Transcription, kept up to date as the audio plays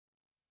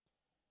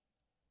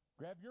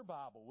Grab your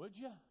Bible, would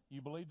you?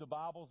 You believe the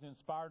Bible is the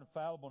inspired,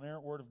 infallible, and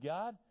inerrant Word of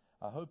God?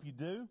 I hope you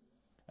do.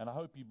 And I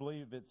hope you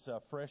believe it's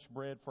fresh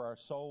bread for our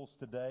souls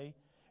today.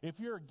 If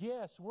you're a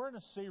guest, we're in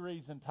a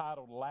series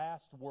entitled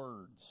Last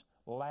Words.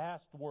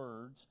 Last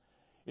Words.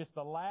 It's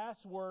the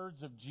last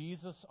words of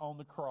Jesus on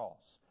the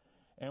cross.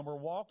 And we're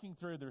walking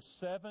through, there's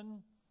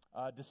 7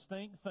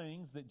 distinct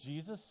things that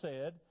Jesus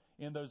said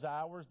in those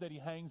hours that He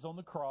hangs on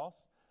the cross.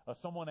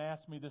 Someone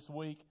asked me this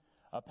week,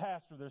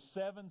 Pastor, there's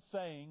 7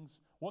 sayings.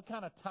 What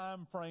kind of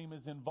time frame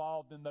is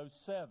involved in those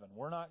 7?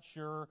 We're not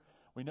sure.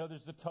 We know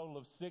there's a total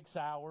of 6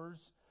 hours.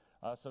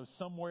 So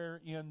somewhere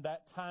in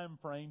that time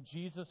frame,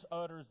 Jesus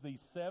utters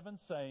these 7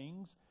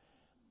 sayings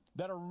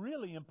that are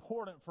really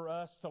important for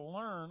us to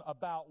learn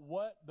about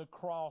what the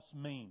cross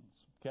means.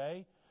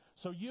 Okay?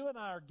 So you and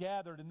I are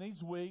gathered in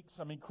these weeks.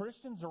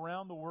 Christians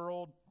around the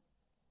world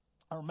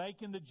are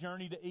making the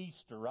journey to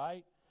Easter,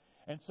 right?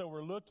 And so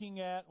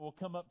we'll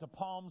come up to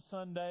Palm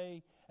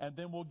Sunday, and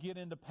then we'll get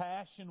into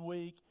Passion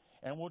Week,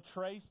 and we'll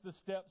trace the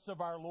steps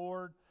of our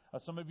Lord.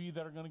 Some of you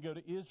that are going to go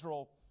to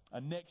Israel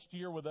next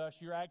year with us,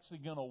 you're actually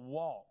going to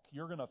walk.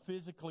 You're going to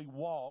physically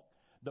walk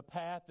the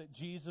path that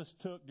Jesus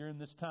took during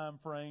this time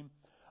frame,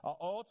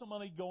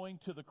 ultimately going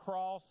to the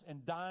cross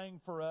and dying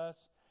for us.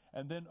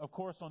 And then, of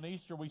course, on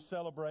Easter we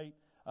celebrate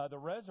the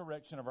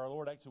resurrection of our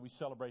Lord. Actually, we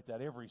celebrate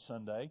that every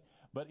Sunday.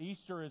 But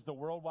Easter is the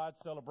worldwide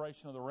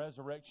celebration of the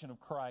resurrection of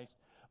Christ.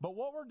 But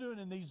what we're doing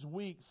in these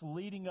weeks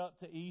leading up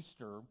to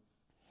Easter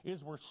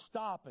is we're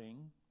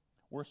stopping,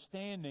 we're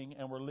standing,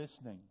 and we're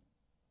listening.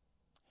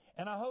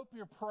 And I hope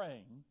you're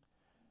praying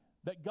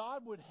that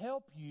God would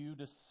help you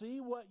to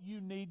see what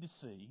you need to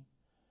see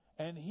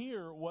and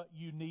hear what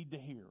you need to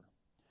hear.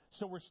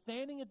 So we're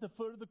standing at the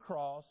foot of the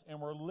cross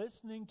and we're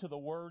listening to the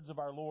words of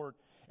our Lord.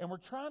 And we're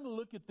trying to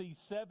look at these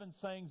 7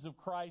 sayings of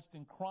Christ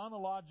in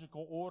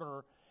chronological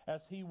order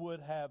as He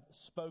would have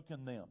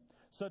spoken them.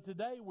 So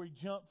today we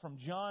jump from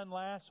John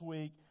last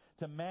week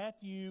to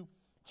Matthew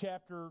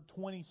chapter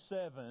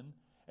 27.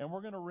 And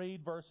we're going to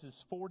read verses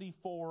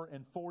 44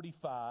 and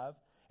 45.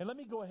 And let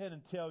me go ahead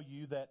and tell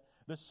you that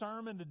the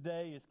sermon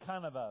today is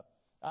kind of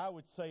I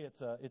would say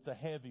it's a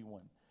heavy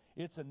one.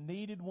 It's a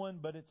needed one,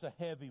 but it's a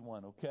heavy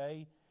one,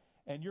 okay?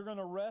 And you're going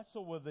to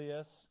wrestle with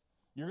this.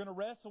 You're going to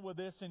wrestle with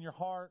this in your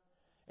heart.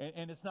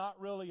 And it's not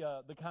really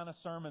the kind of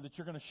sermon that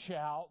you're going to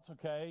shout,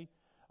 okay?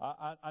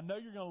 I know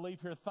you're going to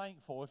leave here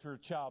thankful if you're a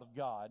child of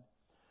God.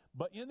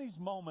 But in these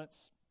moments,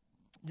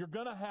 you're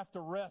going to have to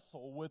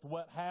wrestle with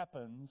what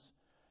happens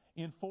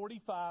in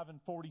 45 and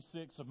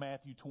 46 of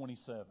Matthew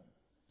 27.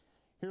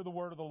 Hear the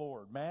word of the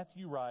Lord.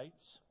 Matthew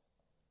writes,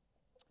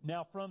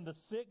 "Now from the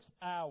 6th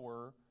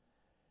hour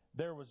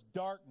there was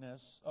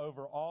darkness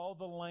over all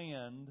the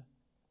land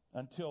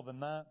until the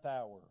 9th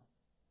hour.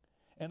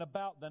 And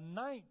about the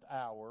 9th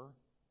hour,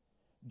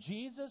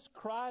 Jesus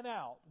cried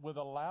out with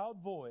a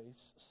loud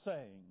voice,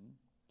 saying,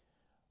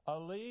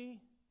 Eli,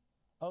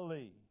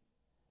 Eli,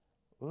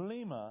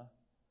 lema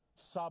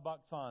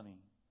sabachthani.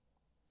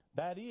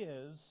 That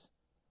is,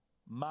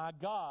 my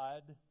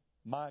God,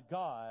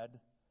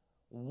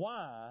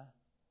 why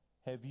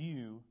have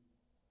you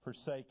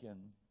forsaken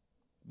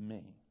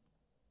me?"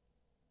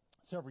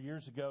 Several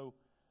years ago,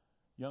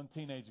 a young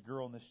teenage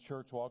girl in this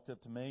church walked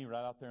up to me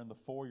right out there in the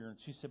foyer, and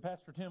she said,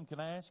 "Pastor Tim, can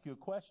I ask you a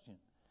question?"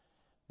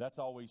 That's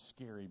always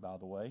scary, by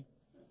the way,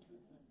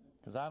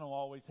 because I don't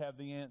always have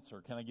the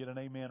answer. Can I get an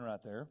amen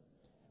right there?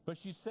 But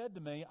she said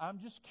to me, "I'm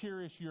just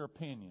curious your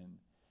opinion.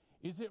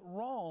 Is it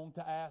wrong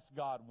to ask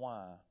God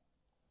why?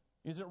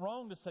 Is it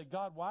wrong to say,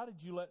 God, why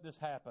did you let this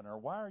happen? Or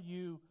why are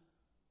you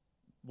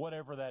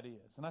whatever that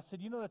is?" And I said,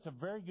 that's a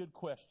very good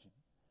question.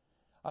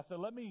 I said,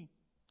 let me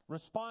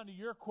respond to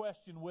your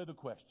question with a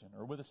question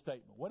or with a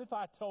statement. What if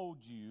I told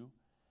you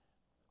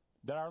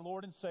that our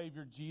Lord and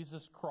Savior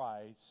Jesus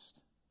Christ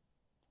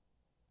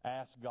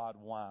asked God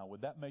why?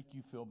 Would that make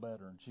you feel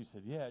better? And she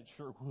said, yeah, it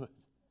sure would.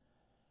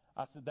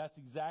 I said, that's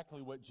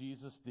exactly what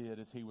Jesus did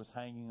as He was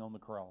hanging on the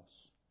cross.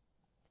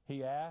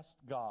 He asked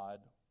God,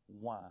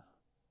 why?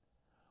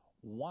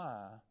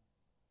 Why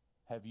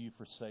have you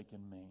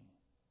forsaken me?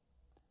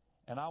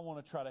 And I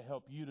want to try to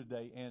help you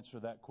today answer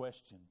that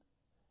question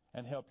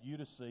and help you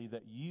to see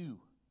that you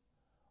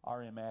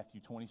are in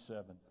Matthew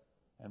 27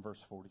 and verse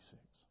 46.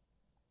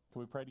 Can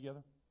we pray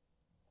together?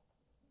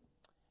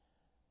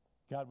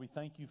 God, we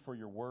thank you for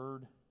your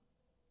word.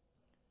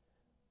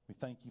 We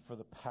thank you for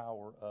the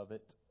power of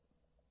it.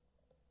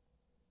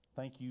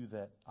 Thank you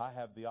that I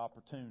have the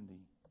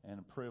opportunity and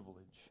a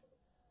privilege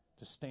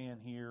to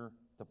stand here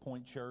at the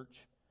Point Church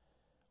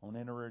on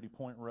Innerarity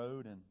Point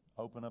Road and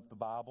open up the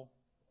Bible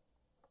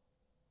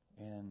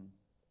and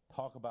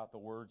talk about the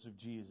words of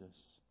Jesus.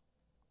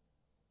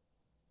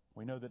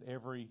 We know that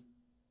every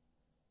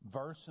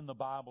verse in the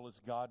Bible is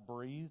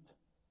God-breathed,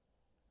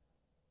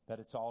 that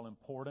it's all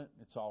important,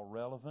 it's all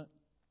relevant.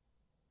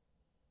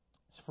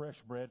 It's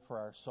fresh bread for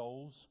our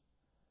souls.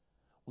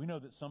 We know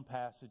that some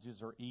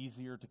passages are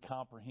easier to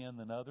comprehend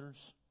than others.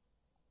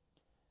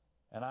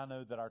 And I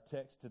know that our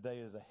text today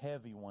is a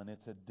heavy one.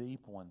 It's a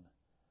deep one.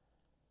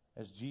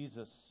 As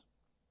Jesus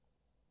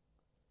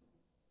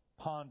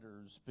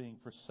ponders being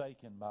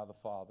forsaken by the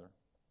Father.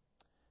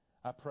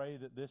 I pray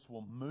that this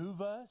will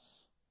move us.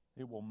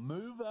 It will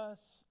move us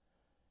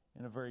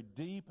in a very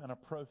deep and a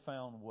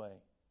profound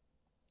way.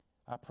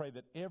 I pray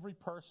that every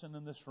person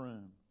in this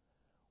room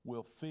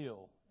will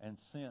feel and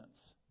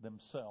sense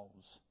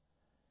themselves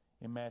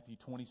in Matthew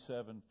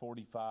 27,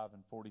 45,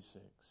 and 46.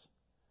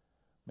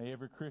 May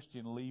every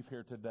Christian leave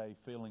here today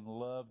feeling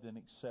loved and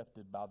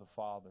accepted by the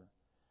Father.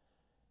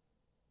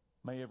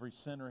 May every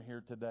sinner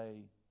here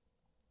today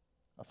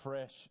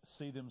afresh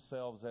see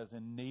themselves as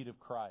in need of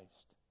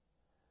Christ.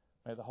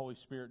 May the Holy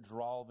Spirit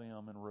draw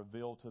them and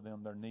reveal to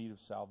them their need of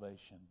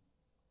salvation.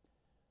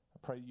 I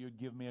pray that you would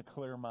give me a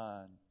clear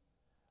mind.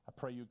 I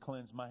pray you would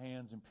cleanse my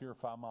hands and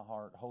purify my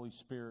heart. Holy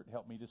Spirit,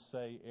 help me to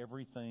say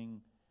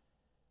everything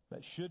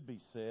that should be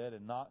said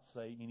and not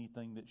say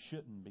anything that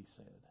shouldn't be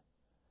said.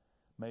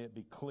 May it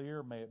be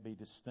clear, may it be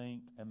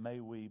distinct, and may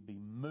we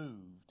be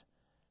moved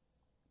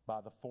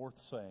by the fourth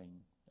saying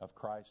of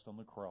Christ on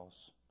the cross.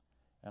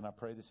 And I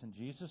pray this in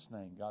Jesus'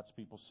 name. God's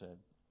people said,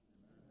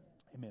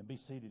 Amen. Be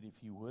seated if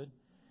you would.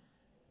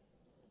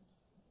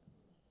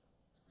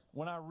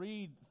 When I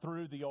read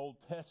through the Old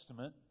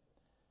Testament,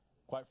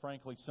 quite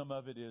frankly, some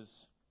of it is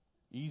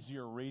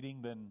easier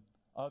reading than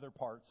other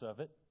parts of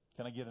it.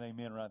 Can I get an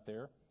amen right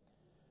there?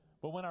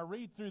 But when I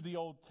read through the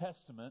Old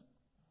Testament,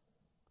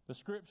 the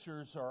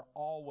Scriptures are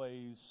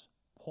always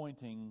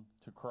pointing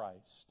to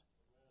Christ.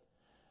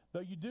 Though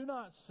you do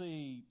not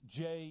see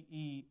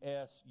Jesus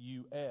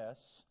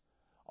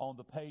on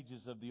the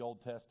pages of the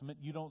Old Testament,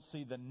 you don't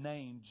see the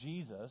name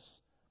Jesus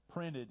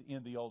printed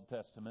in the Old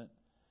Testament,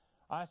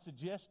 I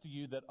suggest to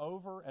you that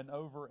over and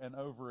over and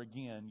over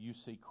again you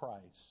see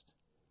Christ.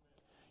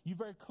 You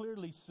very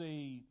clearly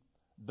see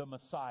the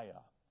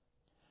Messiah.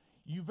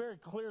 You very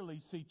clearly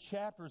see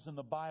chapters in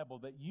the Bible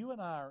that you and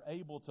I are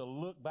able to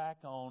look back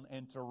on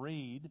and to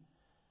read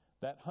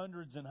that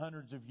hundreds and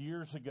hundreds of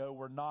years ago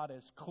were not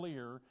as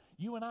clear.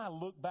 You and I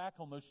look back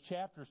on those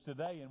chapters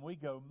today and we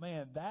go,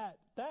 man, that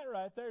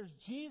right there is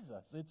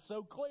Jesus. It's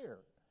so clear.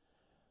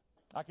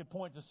 I could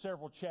point to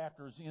several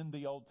chapters in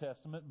the Old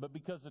Testament, but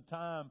because of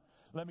time,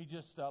 let me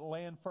just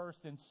land first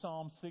in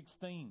Psalm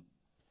 16.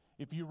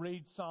 If you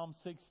read Psalm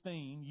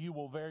 16, you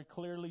will very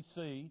clearly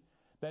see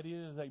that it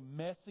is a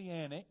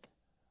messianic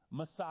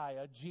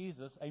Messiah,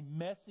 Jesus, a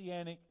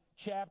messianic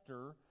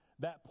chapter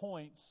that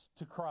points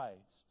to Christ.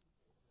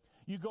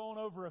 You go on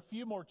over a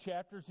few more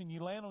chapters and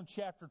you land on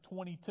chapter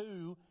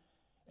 22,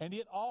 and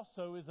it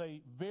also is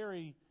a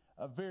very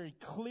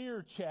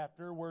clear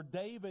chapter where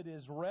David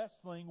is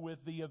wrestling with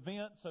the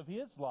events of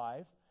his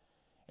life,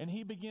 and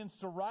he begins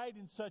to write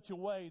in such a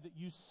way that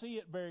you see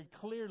it very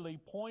clearly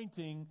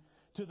pointing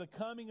to the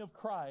coming of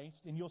Christ,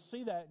 and you'll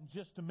see that in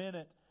just a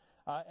minute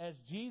as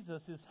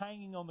Jesus is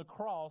hanging on the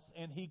cross,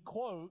 and he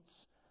quotes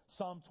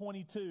Psalm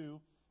 22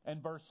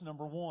 and verse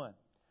number 1.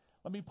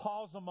 Let me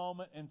pause a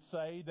moment and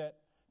say that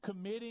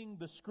committing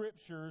the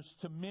Scriptures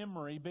to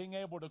memory, being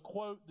able to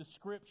quote the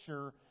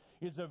Scripture,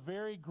 is a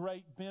very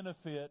great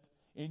benefit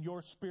in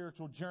your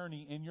spiritual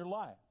journey in your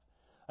life.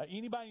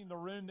 Anybody in the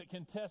room that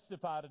can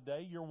testify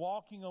today, you're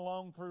walking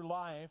along through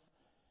life,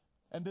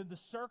 and then the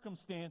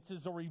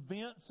circumstances or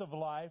events of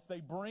life, they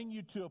bring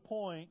you to a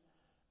point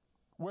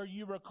where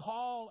you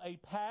recall a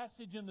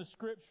passage in the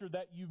Scripture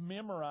that you've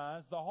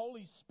memorized. The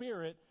Holy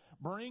Spirit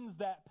brings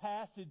that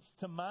passage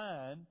to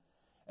mind,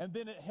 and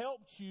then it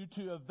helps you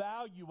to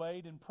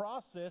evaluate and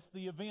process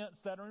the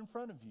events that are in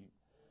front of you.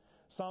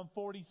 Psalm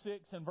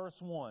 46 and verse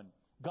 1.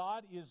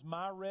 God is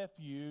my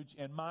refuge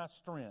and my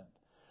strength,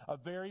 a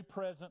very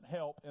present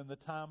help in the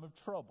time of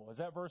trouble. Has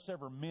that verse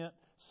ever meant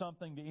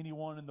something to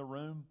anyone in the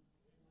room?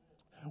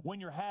 When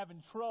you're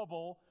having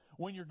trouble,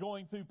 when you're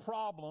going through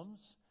problems,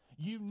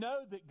 you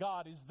know that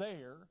God is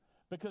there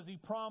because He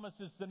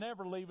promises to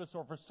never leave us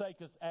or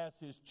forsake us as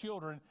His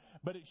children.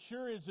 But it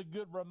sure is a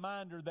good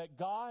reminder that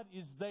God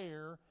is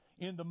there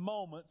in the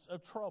moments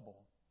of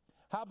trouble.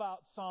 How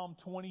about Psalm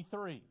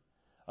 23?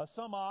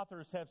 Some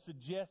authors have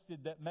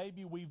suggested that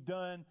maybe we've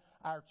done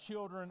our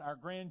children, our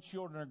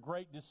grandchildren, a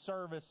great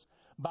disservice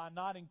by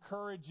not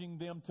encouraging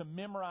them to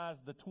memorize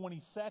the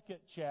 22nd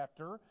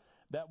chapter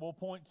that we'll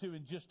point to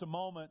in just a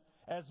moment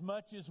as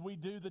much as we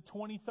do the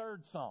 23rd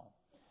Psalm.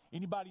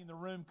 Anybody in the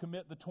room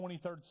commit the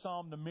 23rd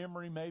Psalm to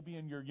memory maybe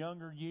in your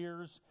younger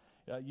years?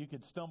 You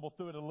could stumble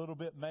through it a little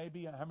bit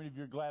maybe. How many of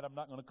you are glad I'm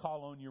not going to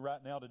call on you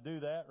right now to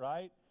do that,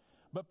 right?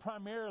 But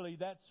primarily,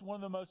 that's one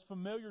of the most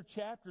familiar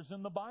chapters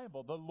in the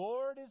Bible. The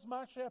Lord is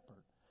my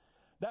shepherd.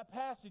 That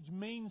passage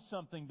means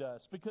something to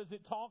us because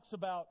it talks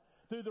about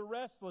through the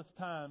restless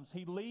times,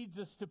 He leads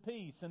us to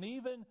peace. And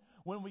even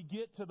when we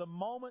get to the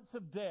moments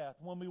of death,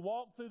 when we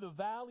walk through the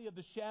valley of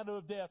the shadow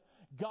of death,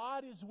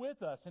 God is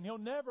with us, and He'll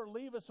never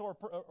leave us or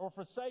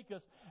forsake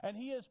us. And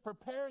He is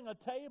preparing a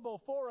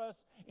table for us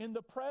in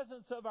the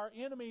presence of our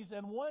enemies.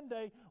 And one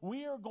day,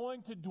 we are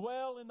going to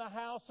dwell in the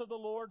house of the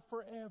Lord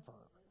forever.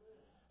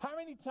 How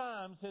many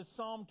times has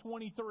Psalm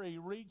 23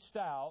 reached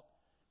out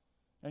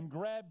and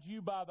grabbed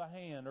you by the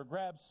hand or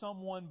grabbed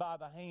someone by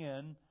the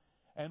hand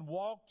and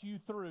walked you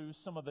through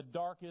some of the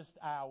darkest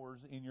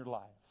hours in your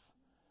life?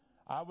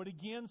 I would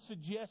again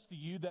suggest to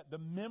you that the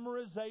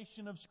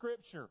memorization of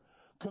Scripture,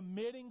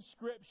 committing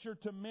Scripture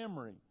to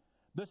memory,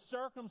 the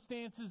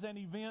circumstances and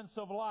events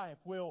of life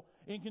will,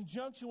 in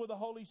conjunction with the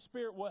Holy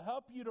Spirit, will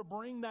help you to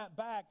bring that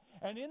back.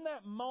 And in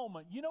that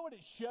moment, you know what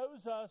it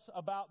shows us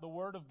about the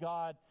Word of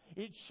God?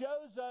 It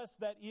shows us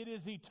that it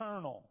is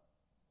eternal.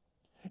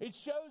 It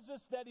shows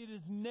us that it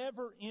is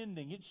never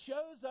ending. It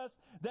shows us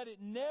that it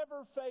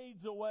never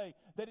fades away,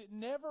 that it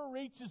never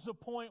reaches a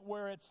point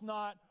where it's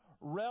not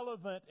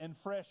relevant and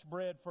fresh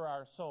bread for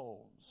our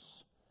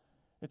souls.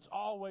 It's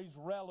always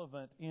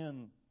relevant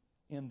in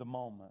the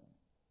moment.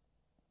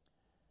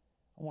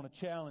 I want to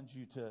challenge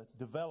you to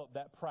develop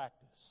that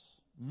practice,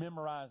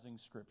 memorizing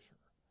Scripture.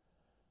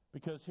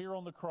 Because here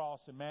on the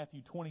cross in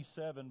Matthew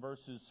 27,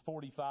 verses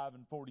 45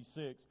 and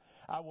 46,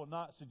 I will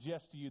not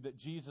suggest to you that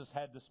Jesus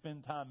had to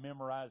spend time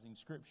memorizing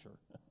Scripture.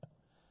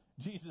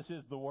 Jesus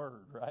is the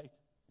Word, right?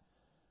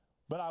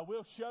 But I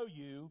will show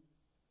you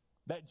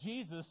that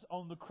Jesus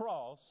on the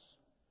cross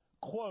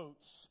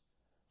quotes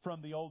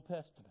from the Old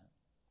Testament.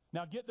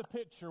 Now get the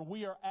picture.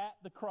 We are at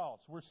the cross.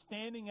 We're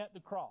standing at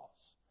the cross.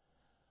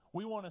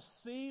 We want to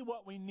see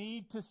what we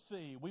need to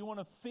see. We want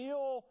to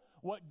feel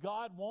what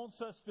God wants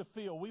us to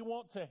feel. We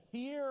want to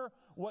hear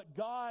what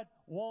God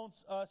wants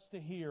us to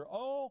hear.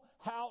 Oh,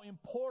 how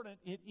important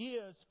it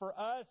is for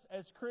us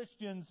as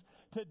Christians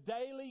to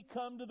daily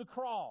come to the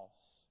cross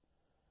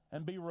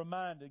and be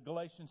reminded.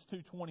 Galatians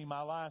 2:20,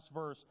 my last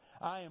verse.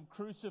 I am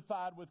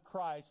crucified with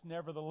Christ,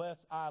 nevertheless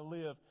I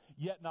live,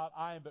 yet not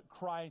I, but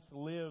Christ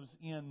lives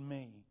in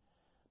me.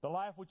 The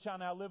life which I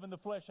now live in the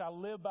flesh, I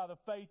live by the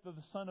faith of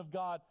the Son of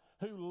God,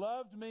 who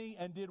loved me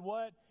and did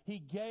what? He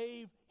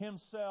gave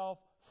Himself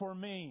for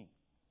me.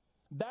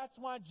 That's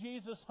why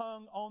Jesus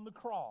hung on the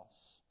cross.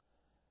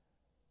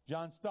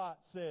 John Stott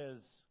says,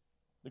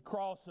 the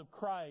cross of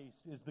Christ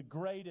is the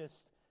greatest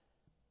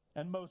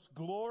and most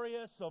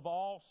glorious of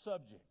all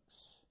subjects.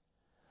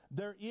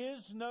 There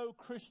is no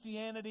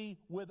Christianity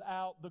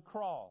without the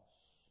cross.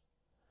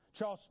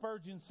 Charles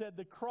Spurgeon said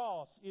the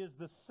cross is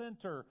the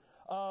center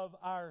of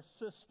our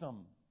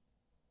system.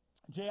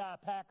 J.I.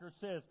 Packer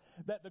says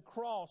that the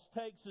cross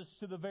takes us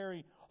to the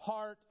very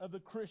heart of the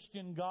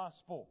Christian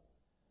gospel.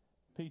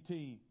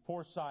 P.T.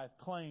 Forsyth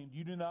claimed,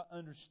 you do not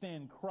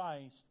understand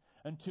Christ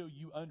until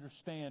you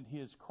understand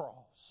His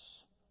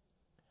cross.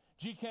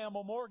 G.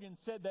 Campbell Morgan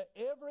said that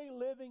every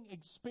living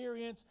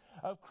experience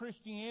of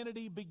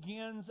Christianity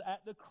begins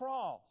at the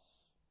cross.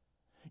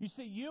 You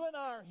see, you and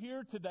I are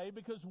here today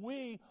because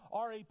we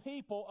are a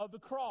people of the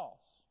cross.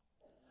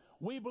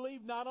 We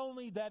believe not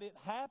only that it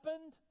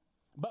happened,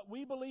 but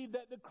we believe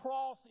that the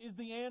cross is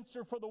the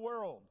answer for the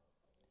world.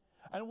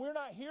 And we're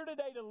not here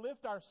today to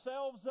lift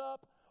ourselves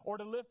up or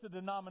to lift a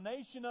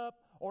denomination up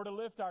or to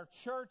lift our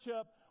church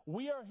up.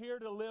 We are here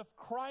to lift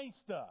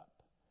Christ up.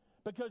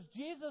 Because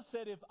Jesus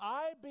said, if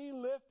I be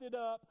lifted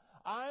up,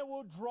 I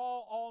will draw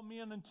all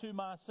men unto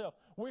myself.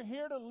 We're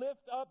here to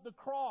lift up the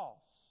cross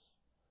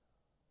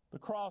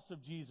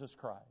of Jesus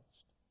Christ.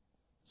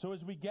 So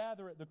as we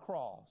gather at the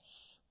cross,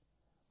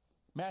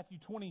 Matthew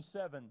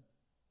 27,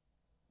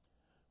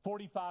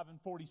 45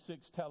 and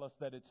 46 tell us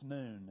that it's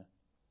noon.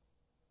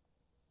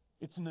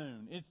 It's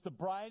noon. It's the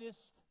brightest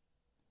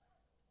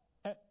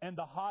and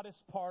the hottest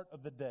part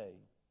of the day.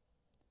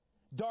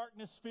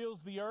 Darkness fills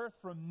the earth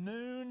from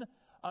noon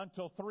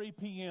until 3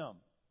 p.m.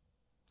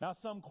 Now,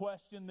 some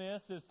question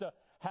this as to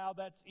how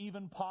that's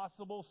even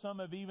possible. Some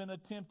have even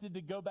attempted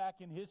to go back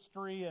in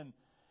history and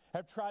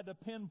have tried to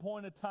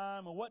pinpoint a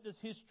time. And what does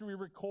history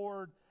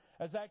record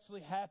as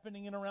actually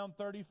happening in around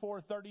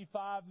 34,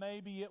 35?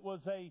 Maybe it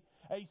was a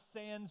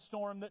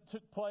sandstorm that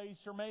took place,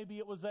 or maybe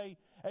it was a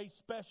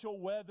special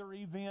weather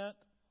event.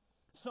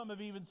 Some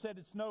have even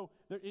said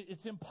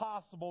it's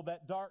impossible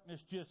that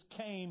darkness just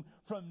came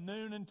from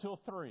noon until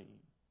 3.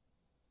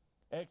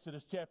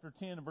 Exodus chapter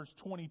 10 and verse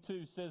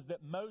 22 says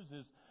that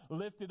Moses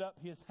lifted up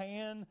his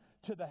hand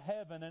to the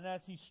heaven, and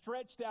as he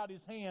stretched out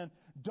his hand,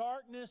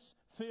 darkness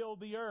filled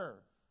the earth.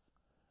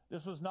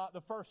 This was not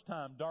the first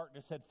time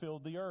darkness had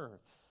filled the earth.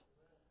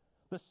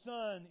 The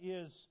sun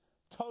is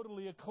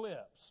totally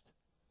eclipsed.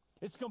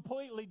 It's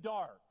completely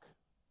dark.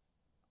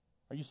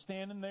 Are you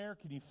standing there?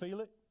 Can you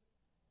feel it?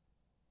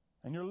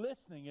 And you're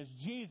listening as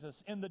Jesus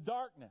in the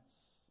darkness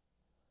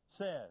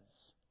says,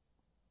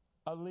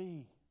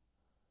 Ali,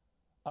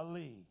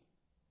 Ali,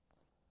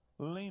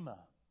 Lima,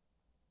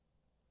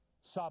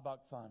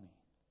 Sabachthani.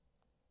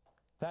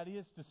 That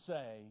is to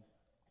say,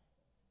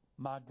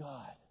 my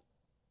God,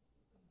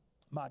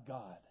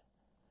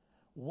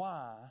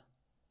 why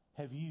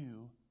have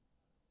you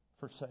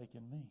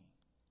forsaken me?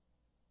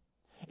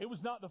 It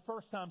was not the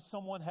first time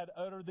someone had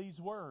uttered these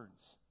words.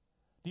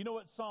 Do you know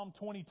what Psalm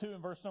 22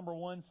 and verse number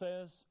 1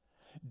 says?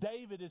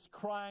 David is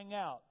crying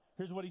out.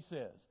 Here's what he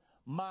says.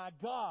 My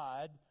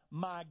God,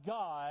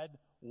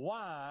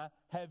 why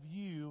have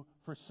you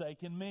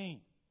forsaken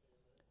me?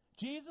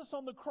 Jesus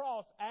on the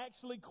cross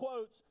actually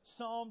quotes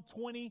Psalm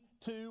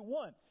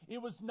 22:1.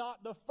 It was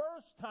not the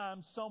first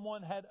time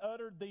someone had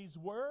uttered these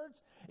words.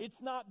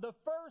 It's not the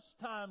first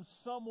time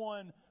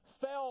someone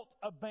felt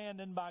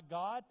abandoned by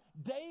God.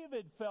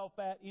 David felt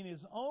that in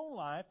his own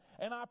life.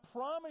 And I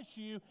promise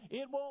you,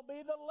 it won't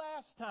be the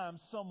last time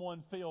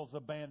someone feels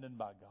abandoned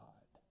by God.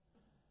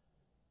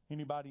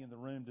 Anybody in the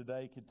room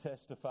today could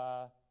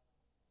testify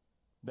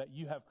that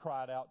you have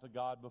cried out to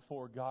God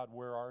before, God,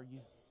 where are you?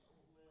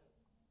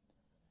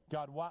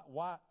 God,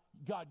 why?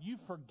 God,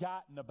 you've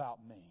forgotten about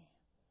me.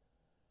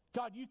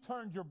 God, you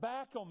turned your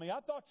back on me. I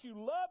thought you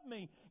loved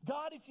me.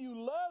 God, if you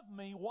love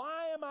me,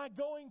 why am I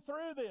going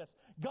through this?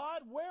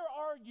 God, where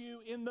are you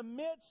in the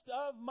midst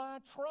of my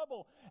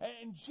trouble?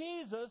 And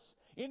Jesus,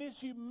 in his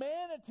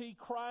humanity,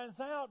 cries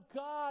out,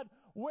 God,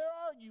 where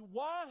are you?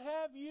 Why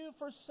have you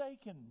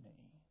forsaken me?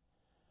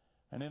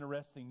 An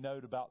interesting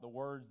note about the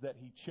words that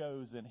he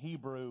chose in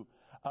Hebrew,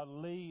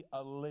 Ali,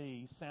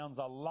 Ali, sounds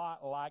a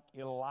lot like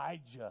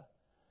Elijah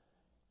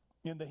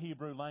in the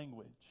Hebrew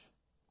language.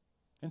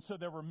 And so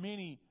there were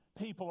many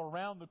people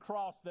around the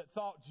cross that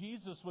thought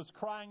Jesus was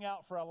crying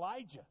out for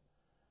Elijah.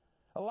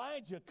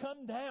 Elijah,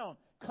 come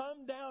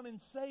down and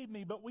save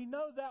me. But we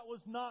know that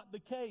was not the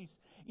case.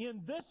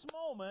 In this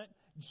moment,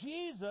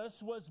 Jesus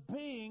was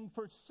being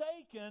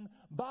forsaken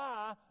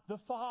by the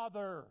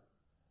Father.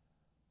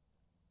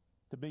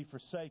 To be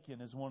forsaken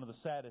is one of the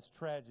saddest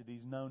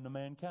tragedies known to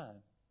mankind.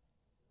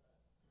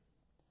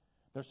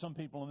 There's some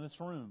people in this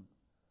room.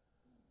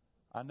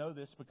 I know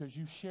this because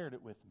you shared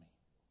it with me.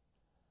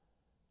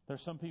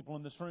 There's some people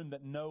in this room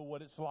that know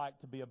what it's like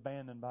to be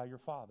abandoned by your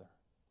father.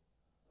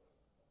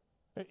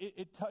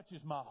 It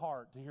touches my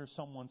heart to hear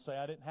someone say,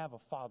 I didn't have a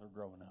father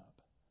growing up.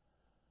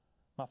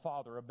 My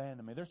father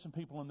abandoned me. There's some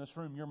people in this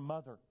room, your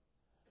mother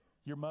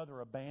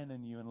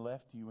abandoned you and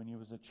left you when you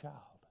was a child.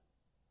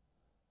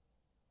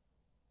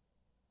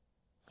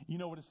 You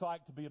know what it's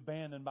like to be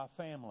abandoned by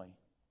family,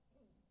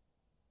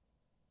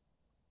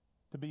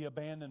 to be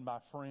abandoned by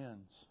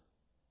friends,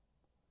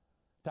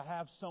 to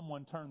have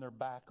someone turn their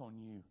back on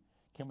you.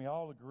 Can we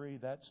all agree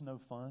that's no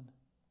fun?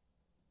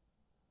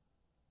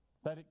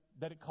 That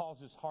it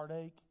causes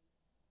heartache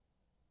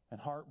and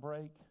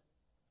heartbreak.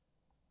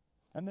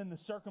 And then the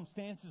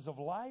circumstances of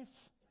life.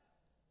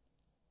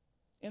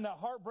 In that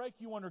heartbreak,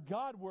 you wonder,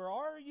 God, where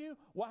are you?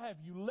 Why have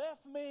you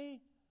left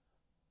me?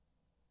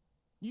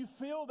 You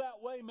feel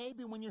that way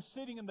maybe when you're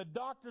sitting in the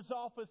doctor's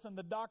office and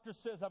the doctor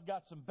says, I've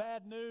got some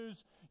bad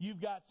news.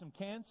 You've got some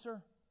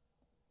cancer.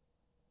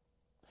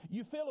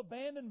 You feel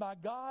abandoned by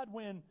God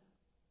when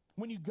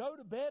you go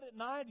to bed at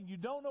night and you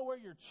don't know where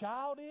your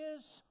child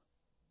is.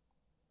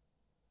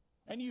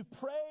 And you've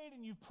prayed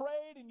and you've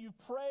prayed and you've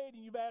prayed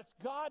and you've asked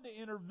God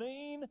to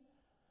intervene.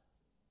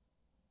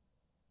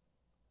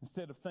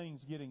 Instead of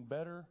things getting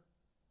better,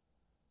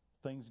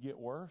 things get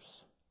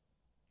worse.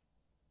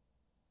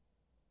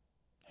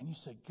 And you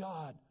say,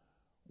 God,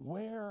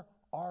 where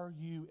are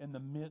you in the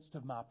midst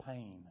of my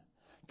pain?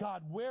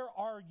 God, where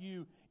are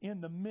you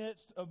in the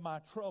midst of my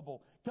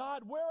trouble?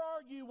 God, where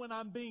are you when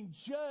I'm being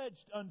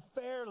judged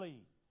unfairly?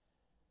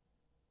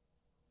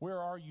 Where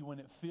are you when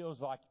it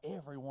feels like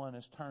everyone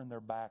has turned their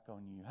back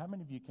on you? How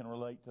many of you can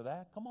relate to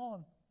that? Come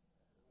on.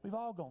 We've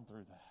all gone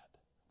through that.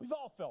 We've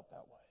all felt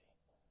that way.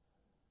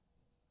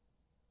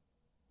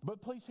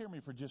 But please hear me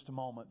for just a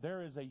moment.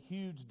 There is a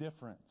huge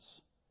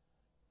difference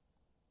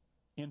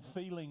in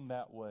feeling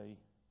that way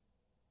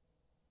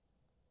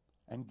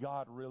and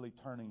God really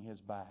turning His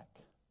back.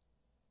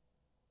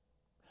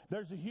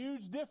 There's a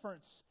huge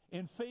difference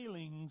in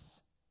feelings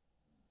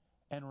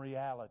and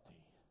reality.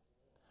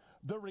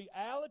 The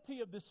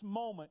reality of this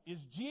moment is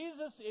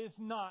Jesus is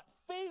not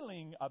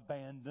feeling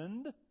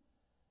abandoned.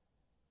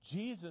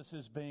 Jesus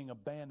is being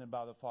abandoned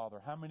by the Father.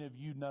 How many of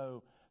you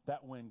know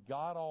that when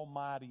God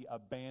Almighty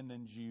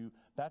abandons you,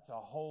 that's a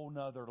whole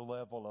nother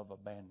level of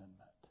abandonment?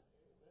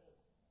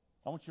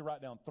 I want you to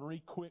write down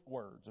 3 quick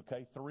words,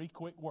 okay? 3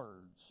 quick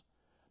words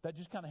that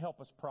just kind of help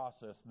us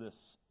process this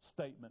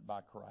statement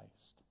by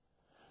Christ.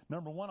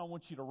 Number 1, I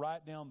want you to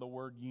write down the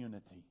word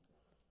unity.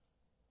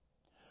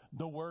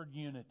 The word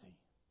unity.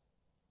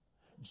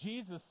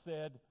 Jesus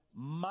said,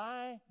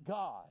 my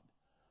God,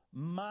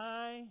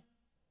 my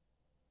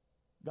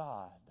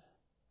God.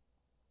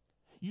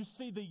 You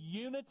see the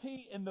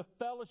unity and the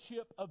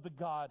fellowship of the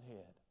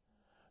Godhead.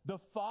 The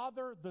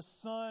Father, the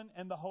Son,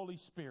 and the Holy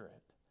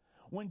Spirit.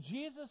 When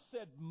Jesus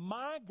said,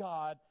 my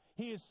God,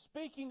 He is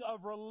speaking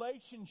of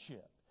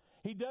relationship.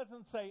 He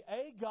doesn't say,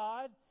 a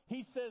God.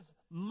 He says,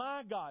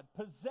 my God,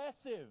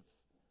 possessive.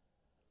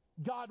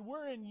 God,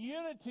 we're in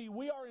unity.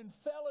 We are in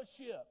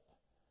fellowship.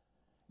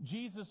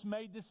 Jesus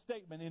made this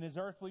statement in His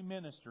earthly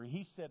ministry.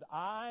 He said,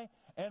 I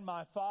and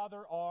my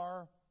Father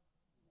are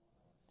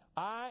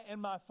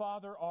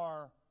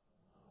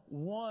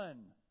one.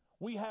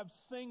 We have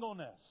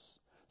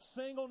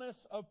singleness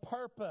of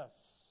purpose.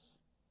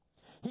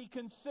 He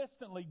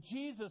consistently,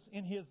 Jesus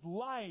in His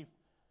life,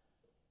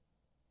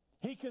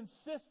 He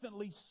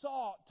consistently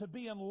sought to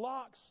be in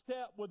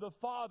lockstep with the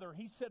Father.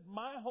 He said,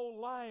 my whole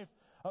life,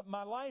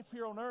 my life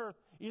here on earth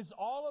is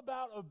all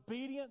about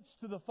obedience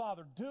to the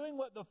Father, doing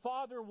what the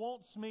Father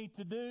wants me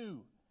to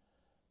do.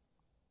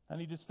 I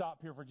need to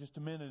stop here for just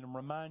a minute and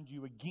remind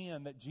you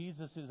again that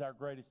Jesus is our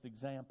greatest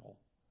example.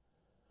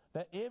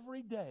 that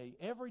every day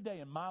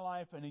in my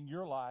life and in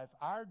your life,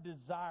 our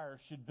desire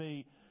should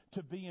be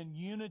to be in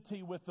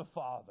unity with the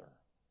Father,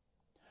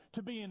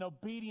 to be in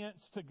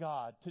obedience to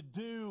God, to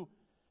do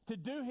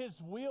His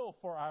will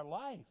for our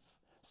life.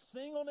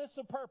 Singleness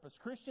of purpose.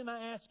 Christian,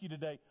 I ask you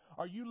today,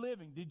 are you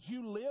living? Did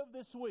you live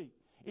this week?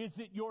 Is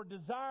it your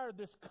desire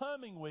this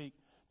coming week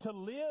to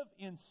live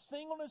in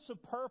singleness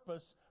of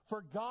purpose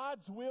for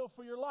God's will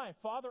for your life?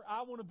 Father,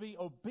 I want to be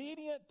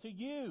obedient to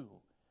you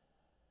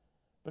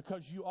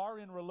because you are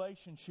in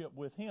relationship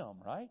with Him,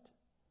 right?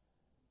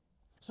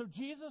 So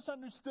Jesus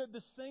understood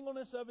the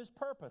singleness of His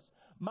purpose.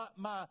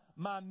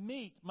 My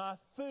meat, my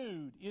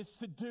food is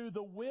to do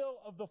the will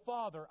of the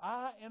Father.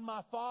 I and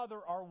my Father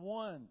are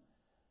one.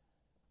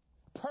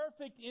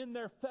 Perfect in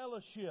their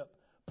fellowship,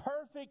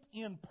 perfect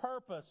in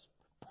purpose,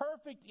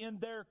 perfect in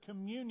their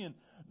communion.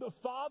 The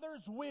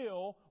Father's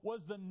will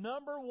was the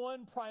number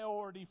one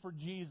priority for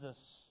Jesus.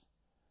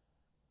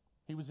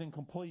 He was in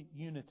complete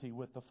unity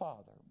with the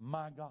Father.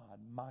 My God,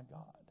 my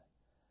God.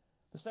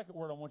 The second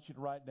word I want you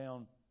to write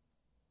down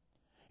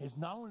is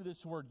not only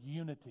this word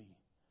unity,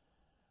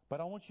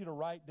 but I want you to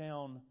write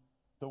down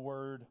the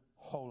word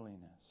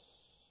holiness.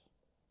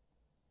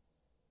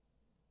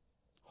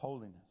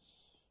 Holiness.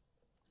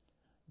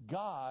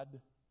 God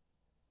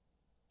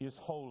is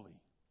holy.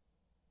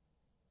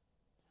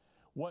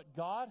 What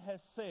God has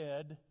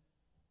said,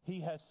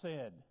 He has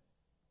said.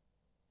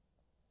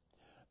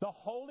 The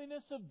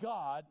holiness of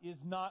God is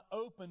not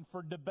open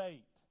for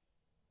debate.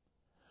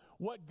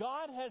 What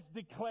God has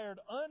declared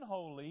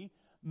unholy,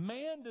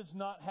 man does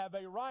not have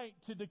a right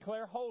to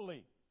declare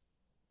holy.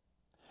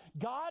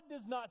 God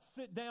does not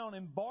sit down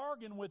and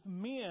bargain with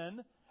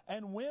men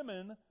and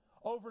women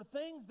over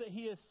things that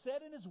He has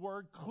said in His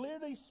Word,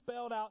 clearly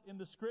spelled out in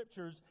the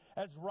Scriptures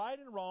as right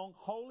and wrong,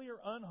 holy or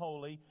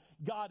unholy.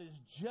 God is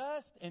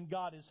just and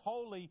God is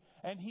holy,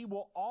 and He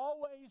will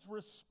always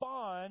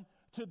respond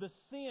to the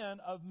sin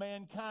of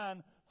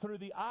mankind through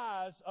the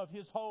eyes of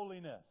His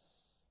holiness.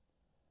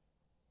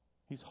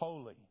 He's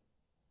holy.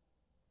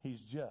 He's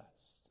just.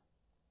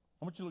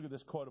 I want you to look at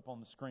this quote up on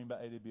the screen by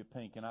A.W.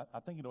 Pink, and I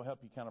think it'll help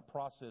you kind of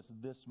process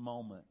this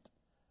moment.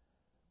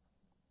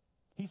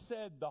 He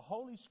said, the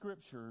Holy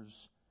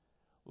Scriptures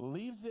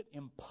leaves it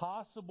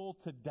impossible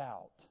to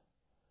doubt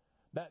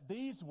that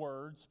these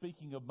words,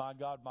 speaking of my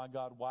God,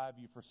 why have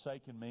you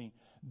forsaken me?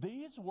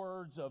 These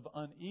words of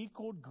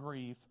unequaled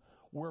grief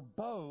were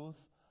both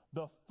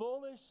the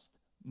fullest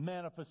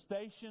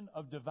manifestation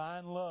of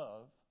divine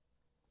love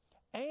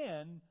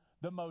and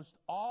the most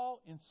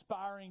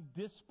awe-inspiring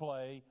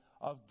display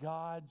of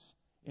God's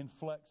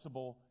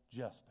inflexible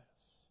justice.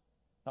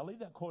 Now leave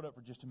that quote up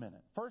for just a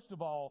minute. First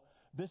of all,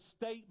 this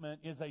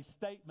statement is a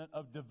statement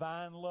of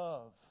divine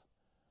love.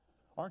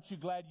 Aren't you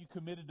glad you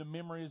committed to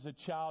memory as a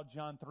child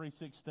John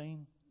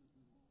 3:16?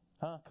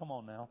 Huh? Come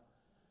on now.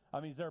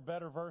 I mean, is there a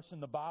better verse in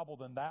the Bible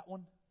than that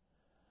one?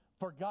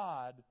 For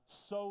God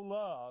so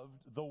loved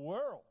the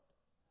world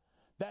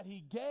that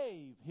He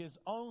gave His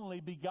only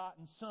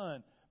begotten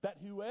Son, that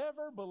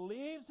whoever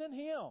believes in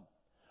Him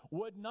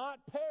would not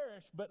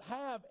perish but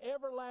have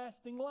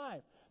everlasting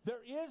life.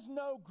 There is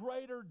no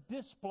greater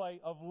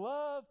display of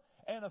love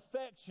and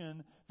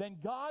affection than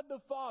God the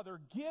Father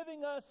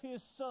giving us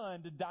His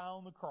Son to die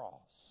on the cross.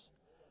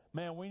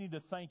 Man, we need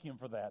to thank Him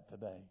for that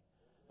today.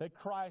 That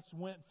Christ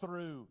went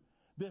through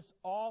this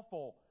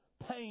awful,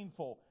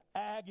 painful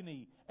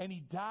agony, and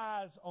He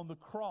dies on the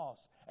cross.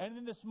 And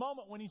in this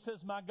moment when He says,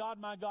 my God,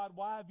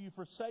 why have you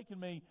forsaken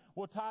me?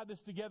 We'll tie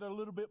this together a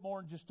little bit more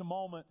in just a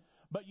moment.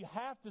 But you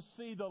have to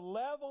see the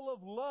level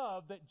of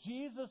love that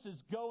Jesus is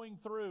going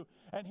through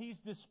and He's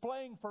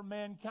displaying for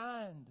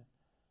mankind.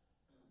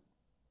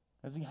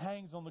 As He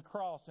hangs on the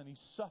cross and He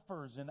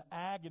suffers in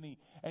agony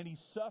and He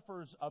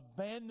suffers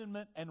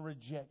abandonment and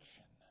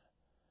rejection.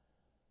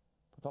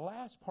 But the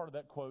last part of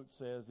that quote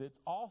says, it's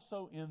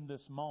also in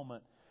this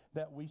moment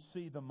that we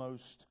see the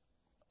most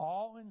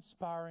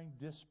awe-inspiring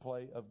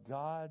display of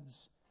God's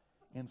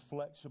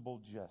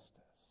inflexible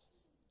justice.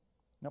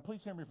 Now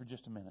please hear me for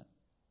just a minute.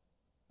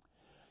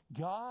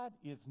 God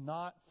is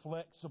not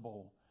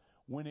flexible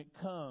when it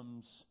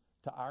comes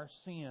to our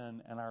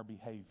sin and our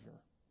behavior.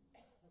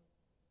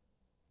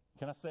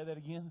 Can I say that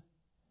again?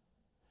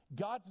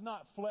 God's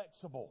not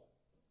flexible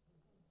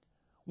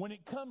when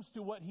it comes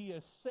to what He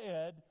has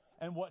said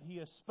and what He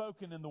has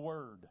spoken in the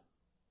Word.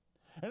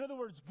 In other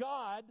words,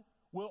 God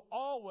will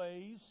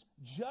always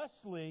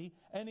justly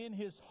and in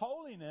His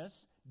holiness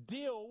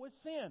deal with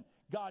sin.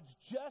 God's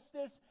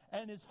justice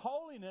and His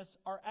holiness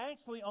are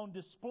actually on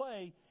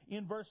display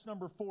in verse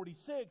number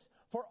 46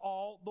 for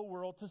all the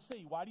world to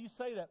see. Why do you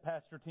say that,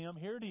 Pastor Tim?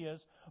 Here it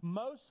is.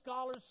 Most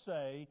scholars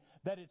say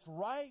that it's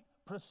right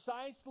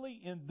precisely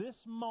in this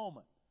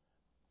moment.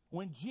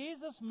 When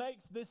Jesus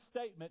makes this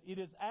statement, it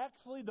is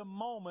actually the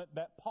moment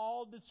that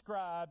Paul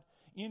described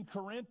in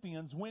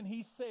Corinthians when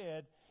he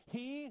said,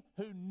 He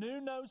who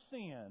knew no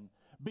sin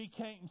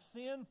became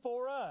sin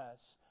for us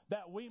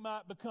that we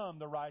might become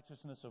the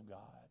righteousness of God.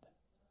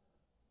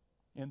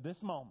 In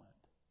this moment,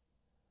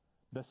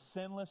 the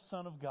sinless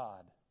Son of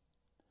God,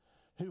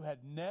 who had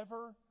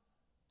never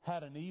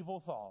had an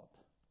evil thought,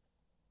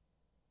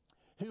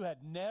 who had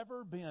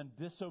never been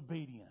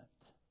disobedient,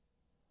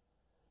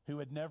 who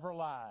had never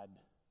lied,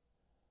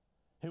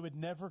 who had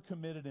never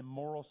committed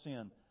immoral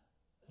sin,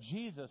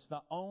 Jesus,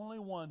 the only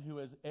one who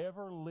has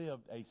ever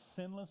lived a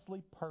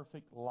sinlessly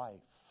perfect life,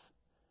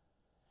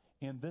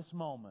 in this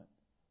moment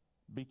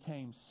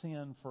became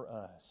sin for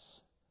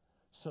us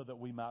so that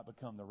we might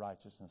become the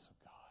righteousness of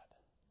God.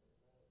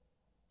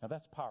 Now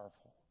that's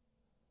powerful.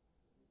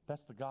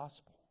 That's the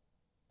gospel.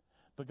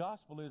 The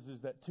gospel is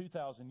that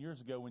 2,000 years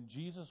ago when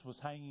Jesus was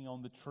hanging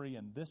on the tree,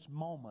 in this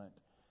moment,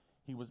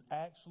 He was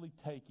actually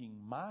taking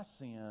my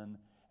sin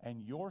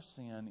and your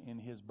sin in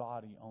His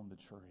body on the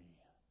tree.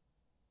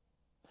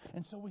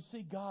 And so we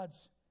see God's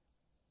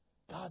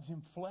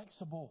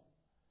inflexible,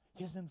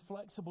 His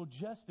inflexible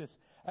justice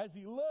as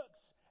He looks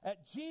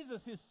at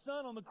Jesus, His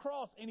Son, on the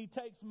cross, and He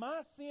takes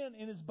my sin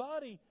in His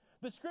body.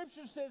 The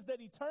Scripture says that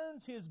He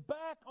turns His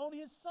back on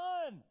His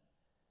Son.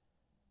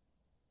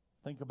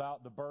 Think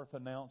about the birth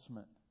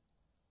announcement.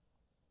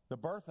 The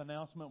birth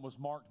announcement was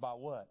marked by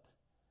what?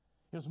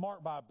 It was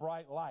marked by a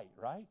bright light,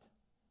 right?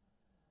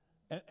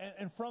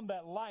 And from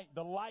that light,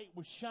 the light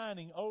was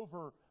shining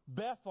over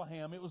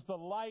Bethlehem. It was the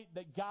light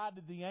that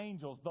guided the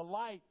angels, the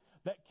light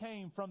that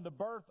came from the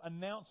birth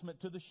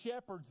announcement to the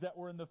shepherds that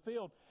were in the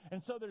field.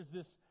 And so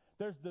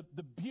there's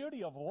the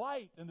beauty of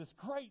light and this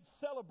great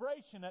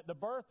celebration at the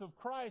birth of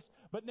Christ.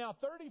 But now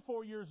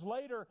 34 years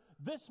later,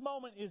 this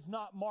moment is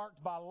not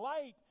marked by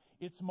light,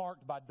 it's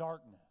marked by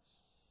darkness.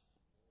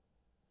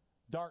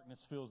 Darkness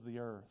fills the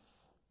earth.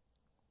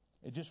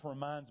 It just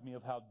reminds me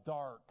of how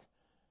dark,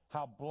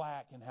 how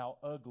black, and how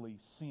ugly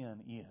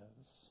sin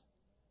is.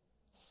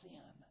 Sin.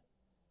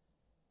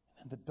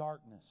 And the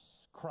darkness,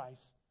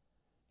 Christ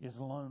is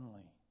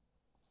lonely.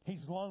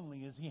 He's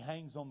lonely as He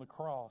hangs on the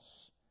cross.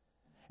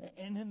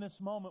 And in this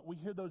moment, we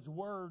hear those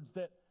words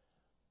that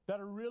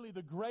are really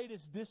the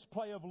greatest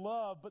display of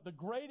love, but the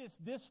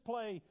greatest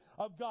display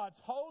of God's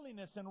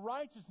holiness and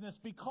righteousness,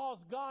 because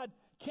God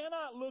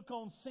cannot look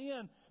on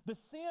sin. The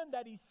sin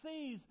that He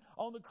sees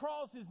on the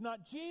cross is not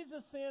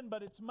Jesus' sin,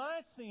 but it's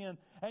my sin.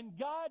 And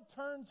God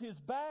turns His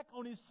back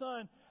on His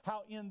Son.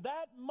 How in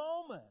that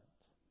moment,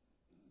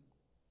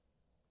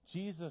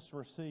 Jesus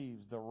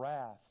receives the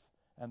wrath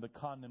and the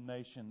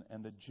condemnation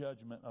and the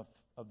judgment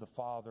of the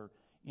Father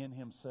in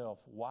Himself.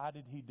 Why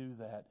did He do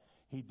that?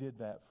 He did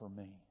that for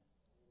me.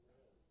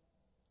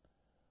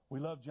 We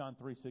love John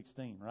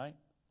 3:16, right?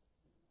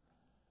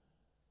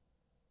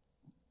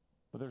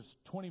 But there's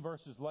 20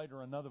 verses later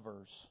another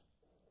verse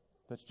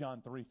that's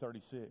John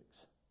 3:36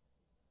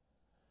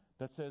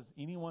 that says,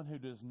 anyone who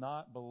does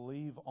not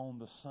believe on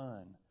the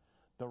Son,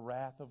 the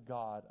wrath of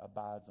God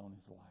abides on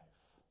his life.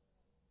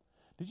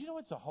 Did you know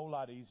it's a whole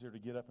lot easier to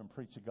get up and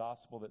preach a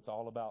gospel that's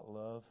all about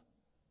love?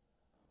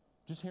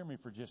 Just hear me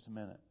for just a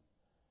minute.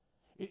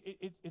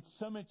 It's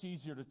so much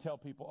easier to tell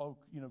people,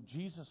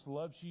 Jesus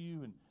loves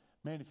you, and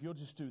man, if you'll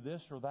just do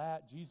this or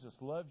that, Jesus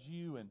loves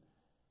you.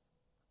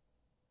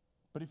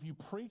 But if you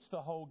preach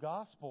the whole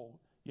gospel,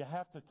 you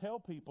have to tell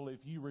people, if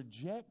you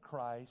reject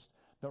Christ,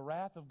 the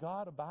wrath of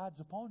God abides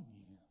upon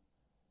you.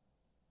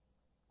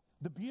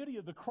 The beauty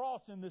of the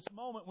cross in this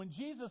moment, when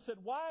Jesus said,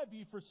 why have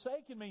you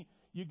forsaken me?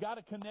 You got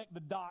to connect the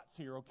dots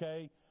here,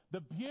 okay?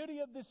 The beauty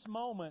of this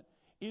moment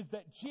is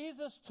that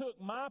Jesus took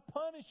my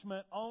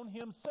punishment on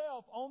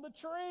Himself on the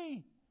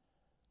tree.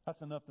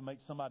 That's enough to make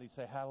somebody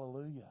say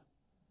hallelujah.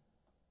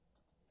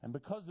 And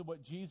because of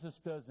what Jesus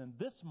does in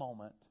this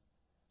moment,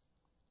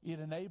 it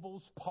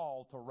enables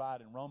Paul to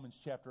write in Romans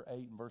chapter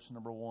 8 and verse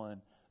number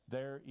 1,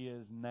 there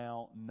is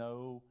now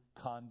no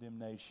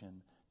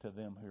condemnation to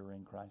them who are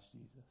in Christ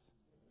Jesus.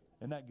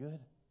 Isn't that good?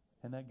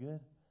 Isn't that good?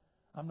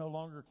 I'm no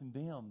longer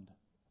condemned.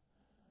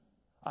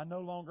 I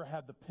no longer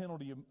have the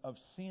penalty of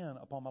sin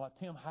upon my life.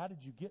 Tim, how did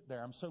you get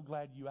there? I'm so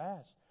glad you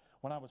asked.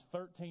 When I was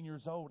 13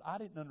 years old, I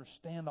didn't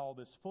understand all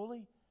this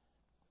fully.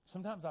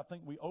 Sometimes I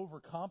think we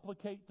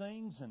overcomplicate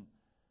things, and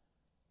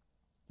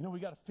we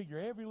got to figure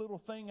every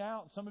little thing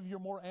out. Some of you are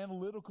more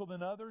analytical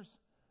than others.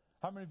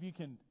 How many of you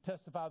can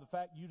testify to the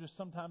fact you just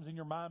sometimes in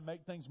your mind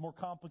make things more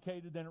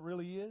complicated than it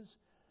really is?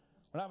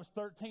 When I was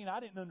 13, I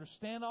didn't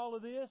understand all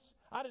of this.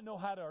 I didn't know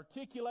how to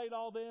articulate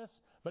all this.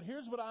 But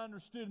here's what I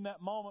understood in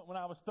that moment when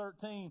I was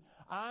 13.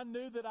 I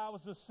knew that I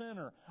was a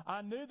sinner.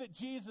 I knew that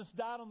Jesus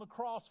died on the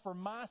cross for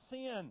my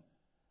sin.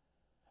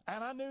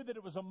 And I knew that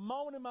it was a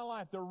moment in my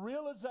life, the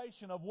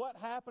realization of what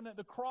happened at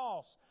the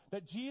cross,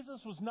 that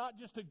Jesus was not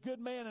just a good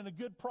man and a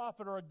good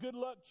prophet or a good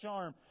luck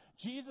charm.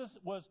 Jesus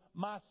was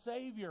my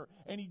Savior,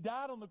 and He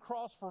died on the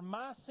cross for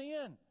my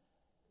sin.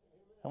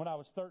 And when I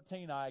was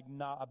 13, I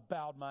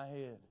bowed my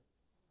head,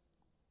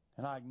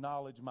 and I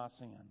acknowledged my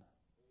sin.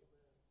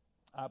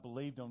 I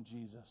believed on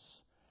Jesus.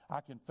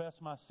 I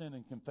confessed my sin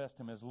and confessed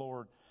Him as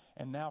Lord.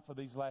 And now for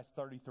these last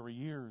 33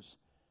 years,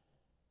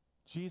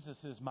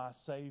 Jesus is my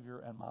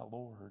Savior and my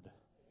Lord.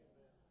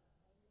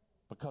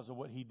 Because of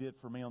what He did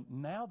for me.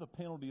 Now the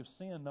penalty of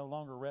sin no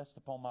longer rests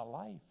upon my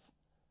life.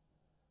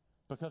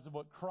 Because of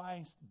what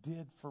Christ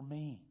did for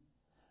me.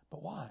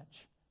 But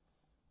watch.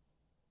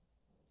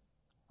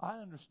 I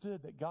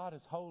understood that God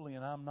is holy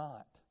and I'm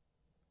not.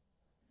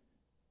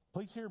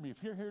 Please hear me. If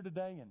you're here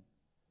today and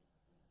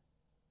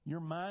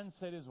your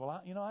mindset is, well,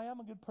 I am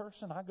a good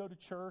person. I go to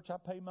church. I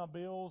pay my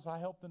bills. I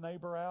help the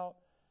neighbor out.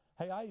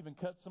 Hey, I even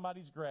cut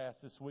somebody's grass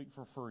this week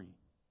for free.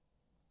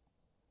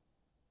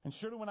 And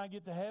surely when I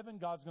get to heaven,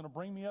 God's going to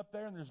bring me up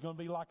there and there's going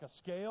to be like a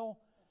scale.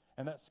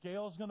 And that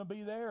scale is going to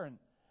be there.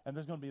 And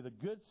there's going to be the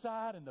good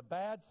side and the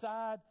bad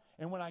side.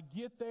 And when I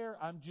get there,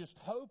 I'm just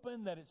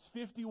hoping that it's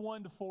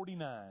 51 to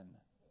 49.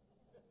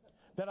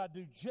 That I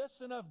do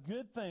just enough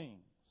good things.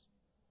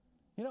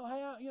 Hey,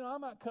 I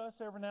might cuss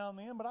every now and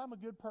then, but I'm a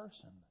good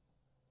person.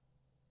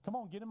 Come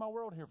on, get in my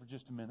world here for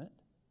just a minute.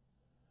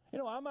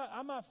 I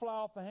might fly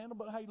off the handle,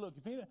 but hey, look,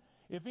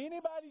 if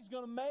anybody's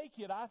going to make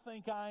it, I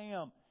think I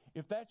am.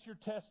 If that's your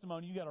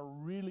testimony, you got a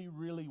really,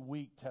 really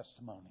weak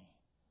testimony.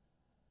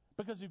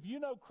 Because if you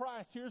know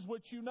Christ, here's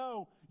what you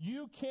know.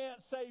 You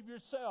can't save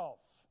yourself.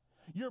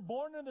 You're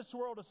born into this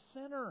world a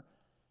sinner.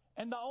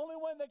 And the only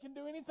one that can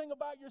do anything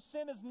about your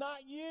sin is not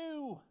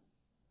you.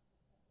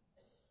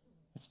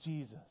 It's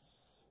Jesus.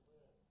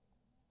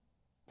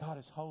 God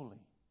is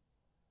holy.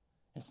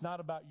 It's not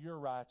about your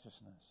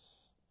righteousness.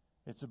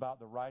 It's about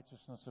the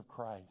righteousness of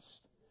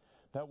Christ.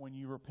 That when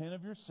you repent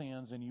of your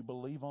sins and you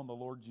believe on the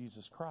Lord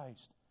Jesus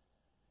Christ,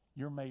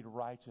 you're made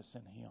righteous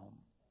in Him.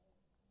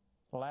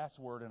 The last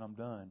word, and I'm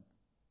done.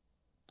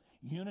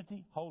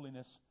 Unity,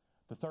 holiness.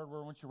 The third word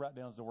I want you to write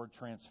down is the word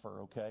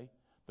transfer, okay?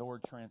 The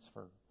word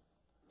transfer.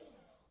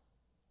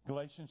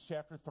 Galatians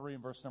chapter 3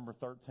 and verse number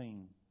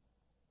 13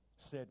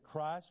 said,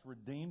 Christ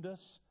redeemed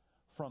us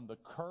from the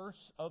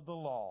curse of the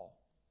law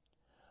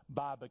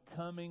by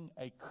becoming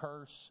a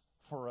curse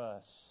for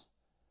us.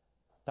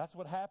 That's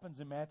what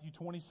happens in Matthew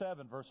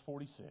 27, verse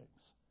 46.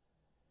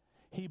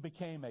 He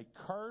became a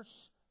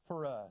curse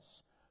for us,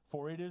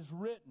 for it is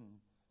written,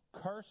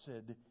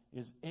 cursed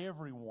is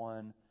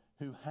everyone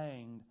who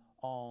hanged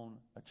on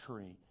a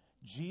tree.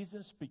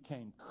 Jesus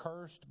became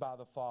cursed by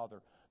the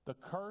Father. The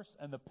curse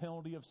and the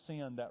penalty of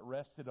sin that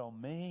rested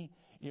on me,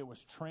 it was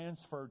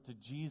transferred to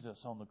Jesus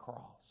on the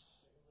cross.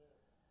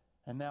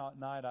 And now at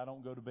night, I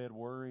don't go to bed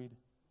worried.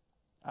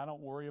 I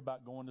don't worry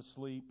about going to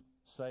sleep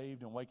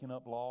saved and waking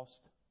up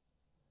lost.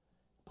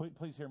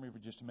 Please hear me for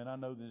just a minute. I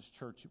know this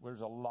church,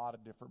 there's a lot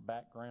of different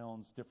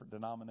backgrounds, different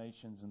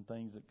denominations and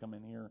things that come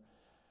in here.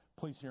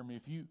 Please hear me.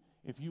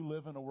 If you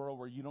live in a world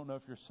where you don't know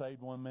if you're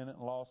saved one minute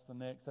and lost the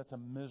next, that's a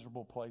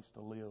miserable place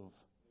to live.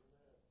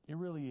 It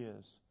really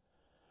is.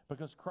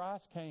 Because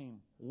Christ came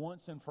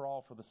once and for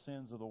all for the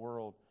sins of the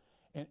world.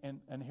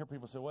 And hear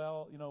people say,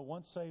 well,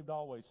 once saved,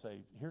 always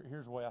saved.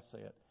 Here's the way I say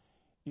it.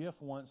 If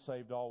once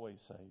saved, always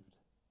saved.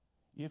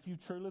 If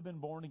you've truly been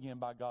born again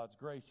by God's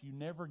grace, you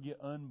never get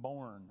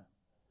unborn.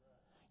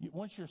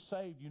 Once you're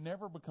saved, you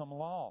never become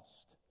lost.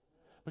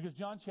 Because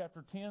John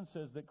chapter 10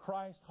 says that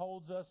Christ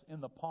holds us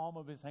in the palm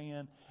of His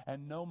hand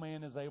and no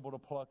man is able to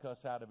pluck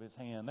us out of His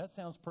hand. That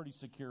sounds pretty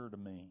secure to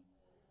me.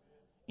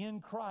 In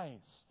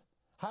Christ.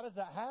 How does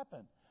that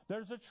happen?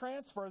 There's a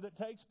transfer that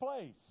takes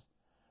place.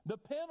 The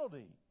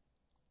penalty,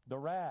 the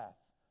wrath,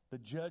 the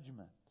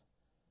judgment.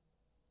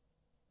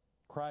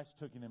 Christ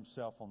took it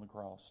Himself on the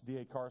cross.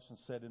 D.A. Carson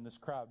said, in this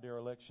cry of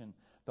dereliction,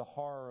 the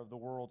horror of the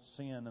world's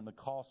sin and the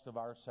cost of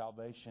our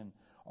salvation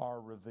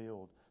are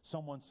revealed.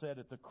 Someone said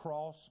at the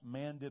cross,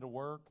 man did a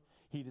work.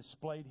 He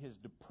displayed His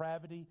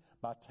depravity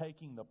by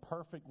taking the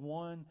perfect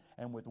one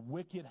and with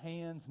wicked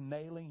hands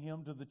nailing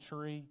Him to the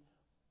tree.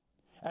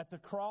 At the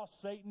cross,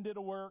 Satan did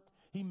a work.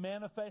 He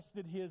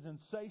manifested his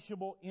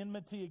insatiable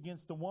enmity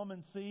against the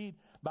woman's seed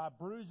by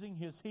bruising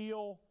His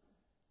heel.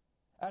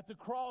 At the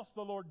cross,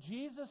 the Lord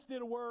Jesus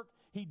did a work.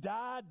 He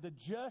died, the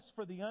just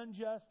for the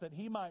unjust, that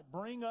He might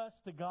bring us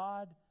to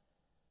God.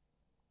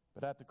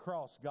 But at the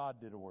cross, God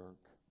did a work.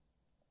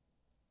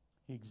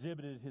 He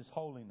exhibited His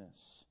holiness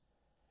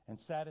and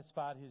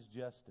satisfied His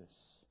justice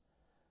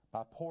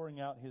by pouring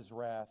out His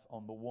wrath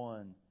on the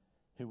one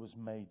who was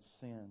made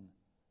sin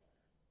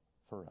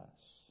for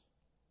us.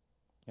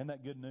 Isn't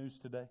that good news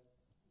today?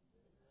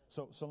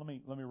 So let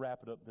me wrap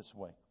it up this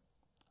way.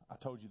 I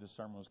told you this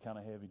sermon was kind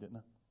of heavy, didn't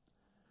I?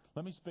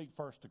 Let me speak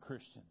first to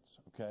Christians,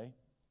 okay?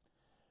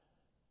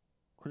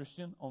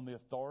 Christian, on the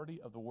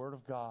authority of the Word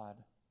of God,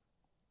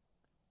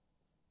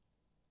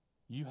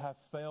 you have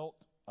felt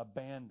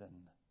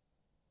abandoned,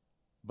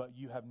 but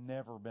you have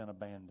never been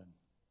abandoned.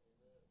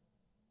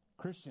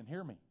 Christian,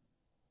 hear me.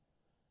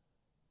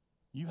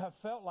 You have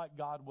felt like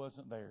God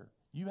wasn't there.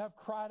 You have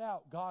cried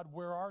out, God,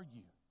 where are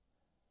you?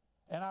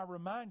 And I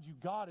remind you,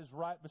 God is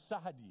right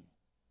beside you.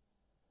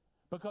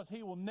 Because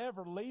He will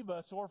never leave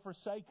us or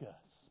forsake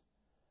us.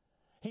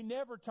 He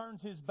never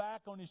turns His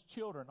back on His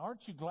children.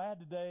 Aren't you glad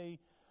today?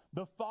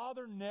 The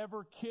Father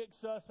never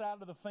kicks us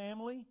out of the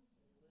family.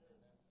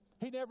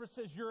 He never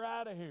says, you're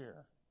out of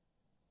here.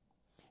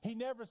 He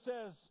never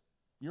says,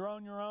 you're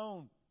on your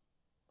own.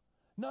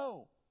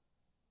 No.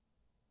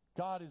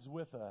 God is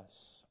with us,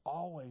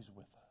 always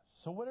with us.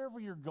 So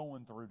whatever you're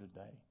going through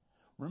today,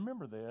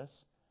 remember this.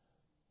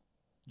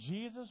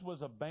 Jesus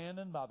was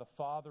abandoned by the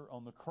Father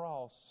on the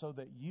cross so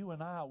that you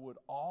and I would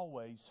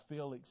always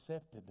feel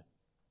accepted.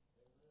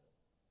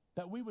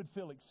 That we would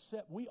feel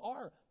we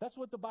are. That's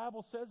what the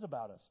Bible says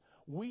about us.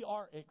 We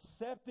are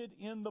accepted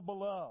in the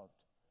beloved.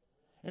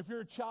 If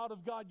you're a child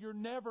of God, you're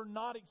never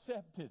not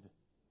accepted.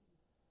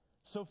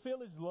 So feel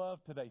His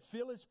love today.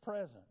 Feel His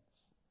presence.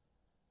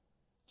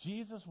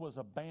 Jesus was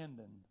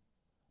abandoned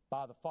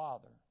by the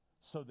Father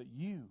so that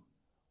you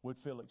would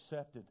feel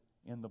accepted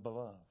in the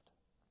beloved.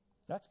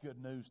 That's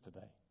good news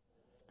today.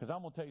 Because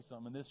I'm going to tell you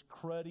something. In this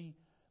cruddy,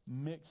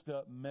 mixed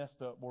up,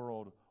 messed up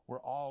world,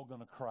 we're all going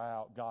to cry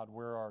out, God,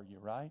 where are you,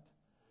 right?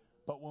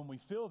 But when we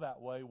feel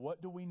that way,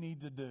 what do we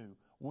need to do?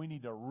 We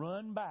need to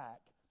run back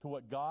to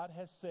what God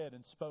has said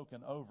and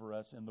spoken over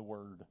us in the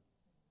Word.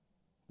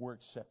 We're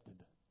accepted.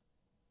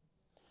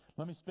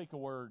 Let me speak a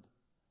word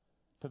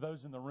to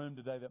those in the room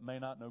today that may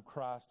not know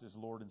Christ as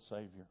Lord and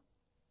Savior.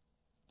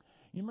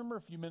 You remember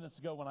a few minutes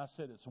ago when I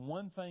said it's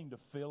one thing to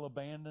feel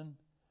abandoned,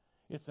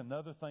 it's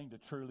another thing to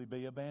truly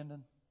be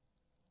abandoned?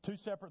 Two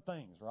separate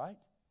things, right?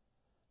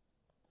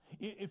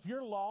 If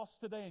you're lost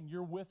today and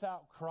you're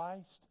without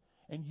Christ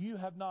and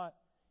you've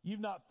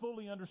not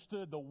fully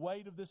understood the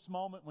weight of this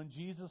moment when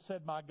Jesus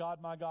said, my God,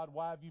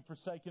 why have you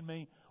forsaken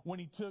me? When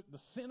He took the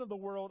sin of the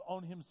world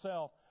on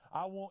Himself,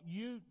 I want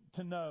you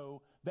to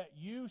know that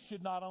you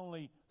should not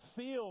only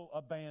feel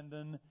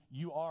abandoned,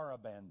 you are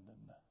abandoned.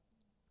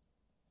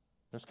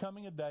 There's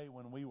coming a day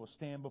when we will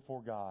stand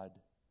before God.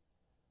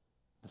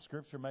 The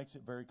Scripture makes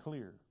it very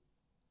clear.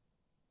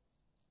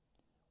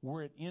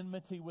 We're at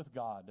enmity with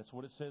God. That's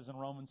what it says in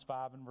Romans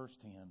 5 and verse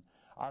 10.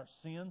 Our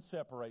sin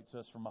separates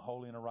us from a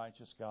holy and a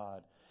righteous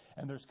God.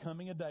 And there's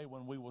coming a day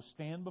when we will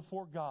stand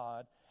before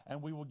God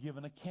and we will give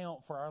an account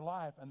for our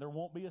life. And there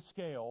won't be a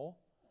scale.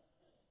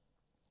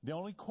 The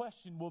only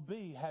question will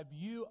be, have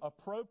you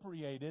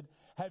appropriated,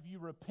 have you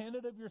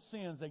repented of your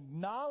sins,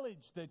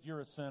 acknowledged that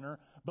you're a sinner,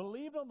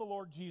 believed on the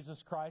Lord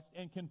Jesus Christ,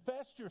 and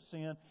confessed your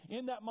sin?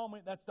 In that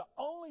moment, that's the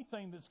only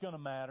thing that's going to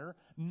matter,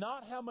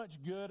 not how much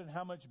good and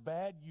how much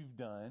bad you've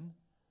done.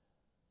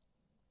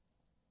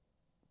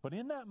 But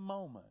in that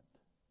moment,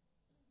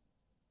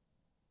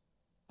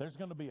 there's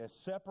going to be a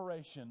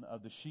separation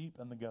of the sheep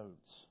and the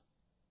goats.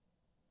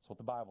 That's what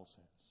the Bible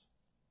says.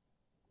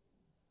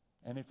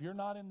 And if you're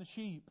not in the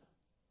sheep,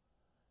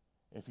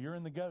 if you're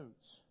in the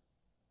goats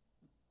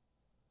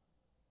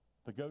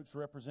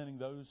representing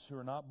those who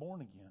are not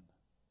born again,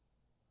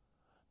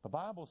 the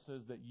Bible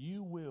says that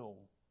you will,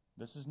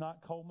 this is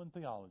not Coleman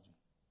theology,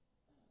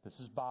 this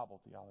is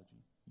Bible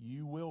theology,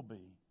 you will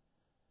be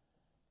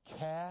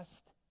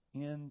cast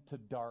into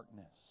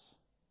darkness,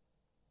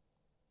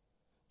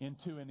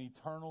 into an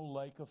eternal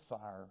lake of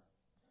fire,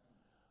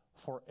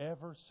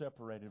 forever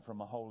separated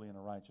from a holy and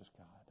a righteous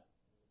God.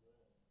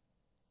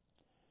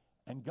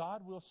 And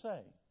God will say,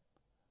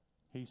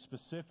 He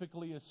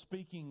specifically is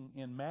speaking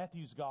in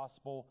Matthew's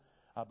gospel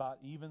about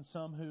even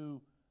some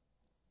who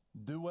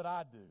do what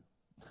I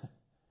do,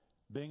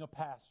 being a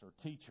pastor,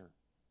 teacher.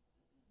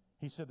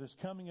 He said there's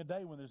coming a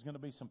day when there's going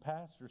to be some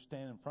pastors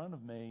stand in front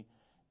of me,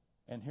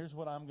 and here's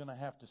what I'm going to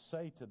have to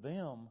say to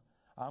them.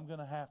 I'm going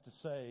to have to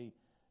say,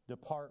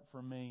 depart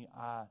from me,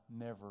 I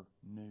never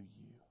knew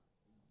you.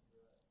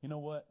 You know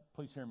what?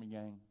 Please hear me,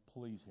 gang.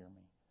 Please hear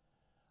me.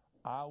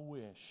 I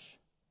wish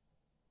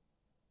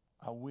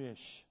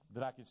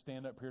that I could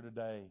stand up here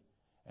today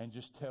and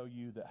just tell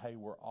you that, hey,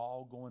 we're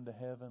all going to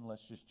heaven.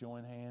 Let's just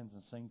join hands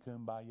and sing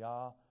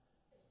Kumbaya.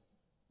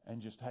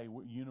 And just, hey,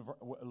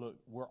 look,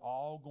 we're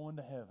all going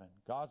to heaven.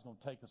 God's going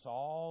to take us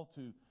all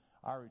to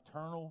our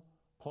eternal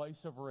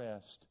place of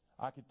rest.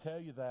 I could tell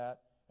you that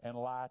and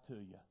lie to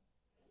you.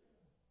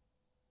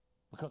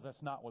 Because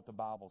that's not what the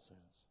Bible says.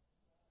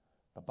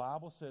 The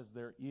Bible says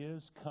there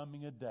is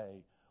coming a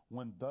day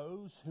when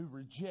those who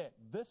reject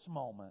this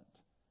moment,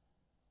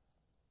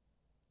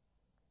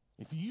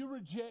 if you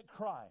reject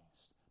Christ,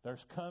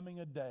 there's coming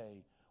a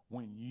day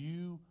when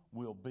you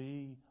will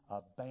be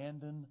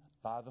abandoned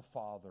by the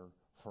Father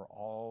for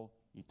all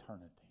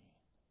eternity.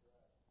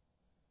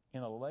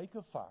 In a lake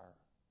of fire,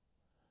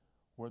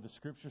 where the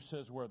Scripture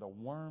says where the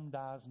worm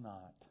dies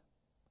not,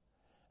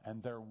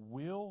 and there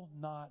will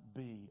not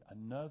be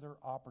another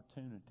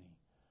opportunity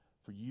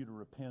for you to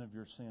repent of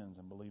your sins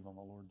and believe on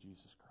the Lord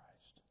Jesus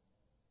Christ.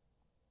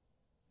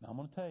 Now I'm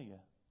going to tell you,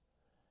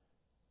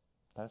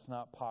 that's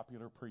not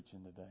popular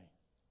preaching today.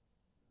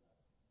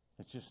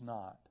 It's just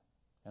not.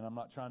 And I'm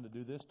not trying to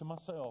do this to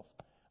myself.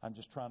 I'm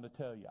just trying to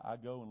tell you. I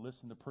go and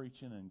listen to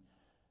preaching and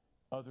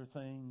other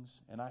things,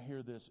 and I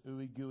hear this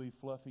ooey gooey,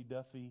 fluffy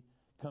duffy,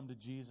 come to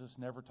Jesus,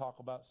 never talk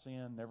about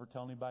sin, never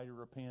tell anybody to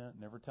repent,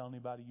 never tell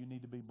anybody you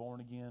need to be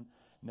born again,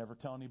 never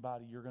tell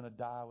anybody you're going to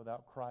die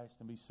without Christ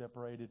and be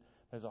separated.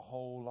 There's a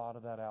whole lot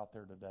of that out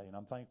there today. And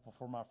I'm thankful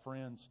for my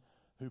friends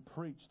who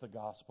preach the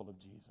gospel of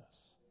Jesus.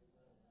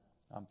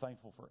 I'm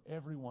thankful for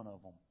every one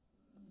of them.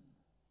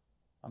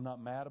 I'm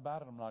not mad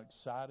about it. I'm not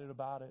excited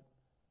about it.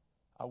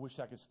 I wish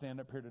I could stand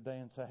up here today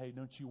and say, hey,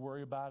 don't you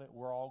worry about it.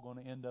 We're all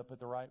going to end up at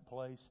the right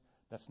place.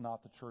 That's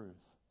not the truth.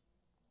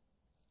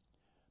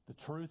 The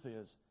truth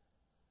is,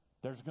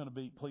 there's going to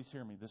be, please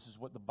hear me, this is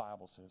what the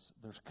Bible says.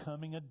 There's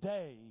coming a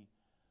day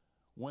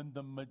when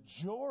the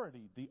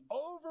majority, the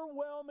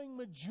overwhelming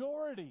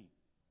majority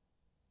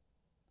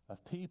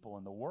of people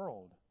in the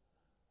world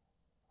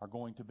are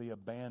going to be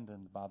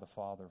abandoned by the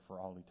Father for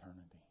all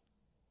eternity.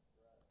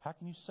 How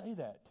can you say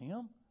that,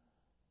 Tim?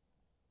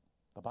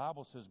 The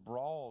Bible says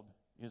broad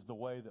is the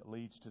way that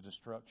leads to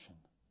destruction,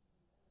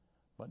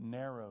 but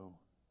narrow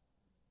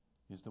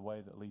is the way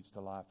that leads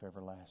to life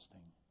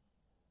everlasting.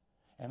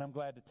 And I'm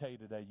glad to tell you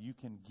today, you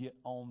can get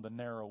on the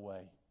narrow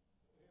way.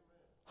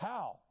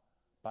 How?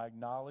 By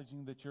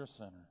acknowledging that you're a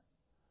sinner,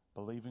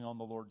 believing on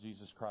the Lord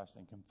Jesus Christ,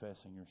 and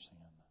confessing your sin.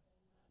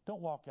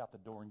 Don't walk out the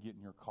door and get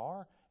in your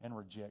car and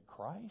reject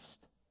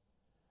Christ.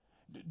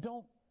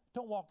 Don't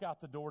walk out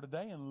the door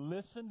today and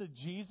listen to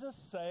Jesus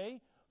say,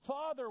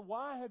 Father,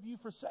 why have you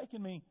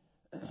forsaken me?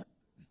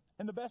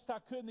 And the best I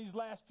could in these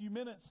last few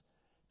minutes,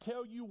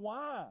 tell you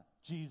why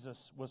Jesus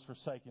was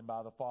forsaken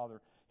by the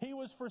Father. He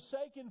was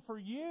forsaken for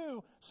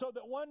you so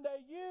that one day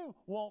you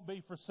won't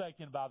be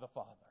forsaken by the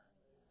Father.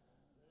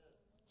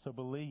 So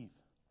believe.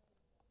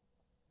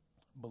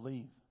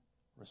 Believe.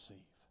 Receive.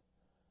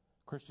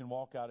 Christian,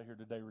 walk out of here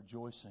today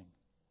rejoicing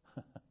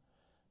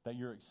that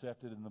you're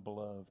accepted in the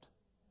beloved.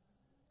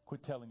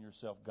 Quit telling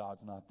yourself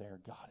God's not there.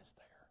 God is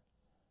there.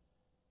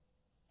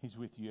 He's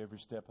with you every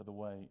step of the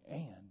way,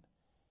 and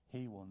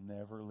He will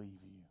never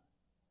leave you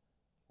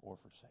or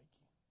forsake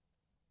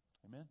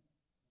you. Amen?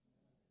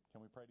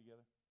 Can we pray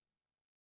together?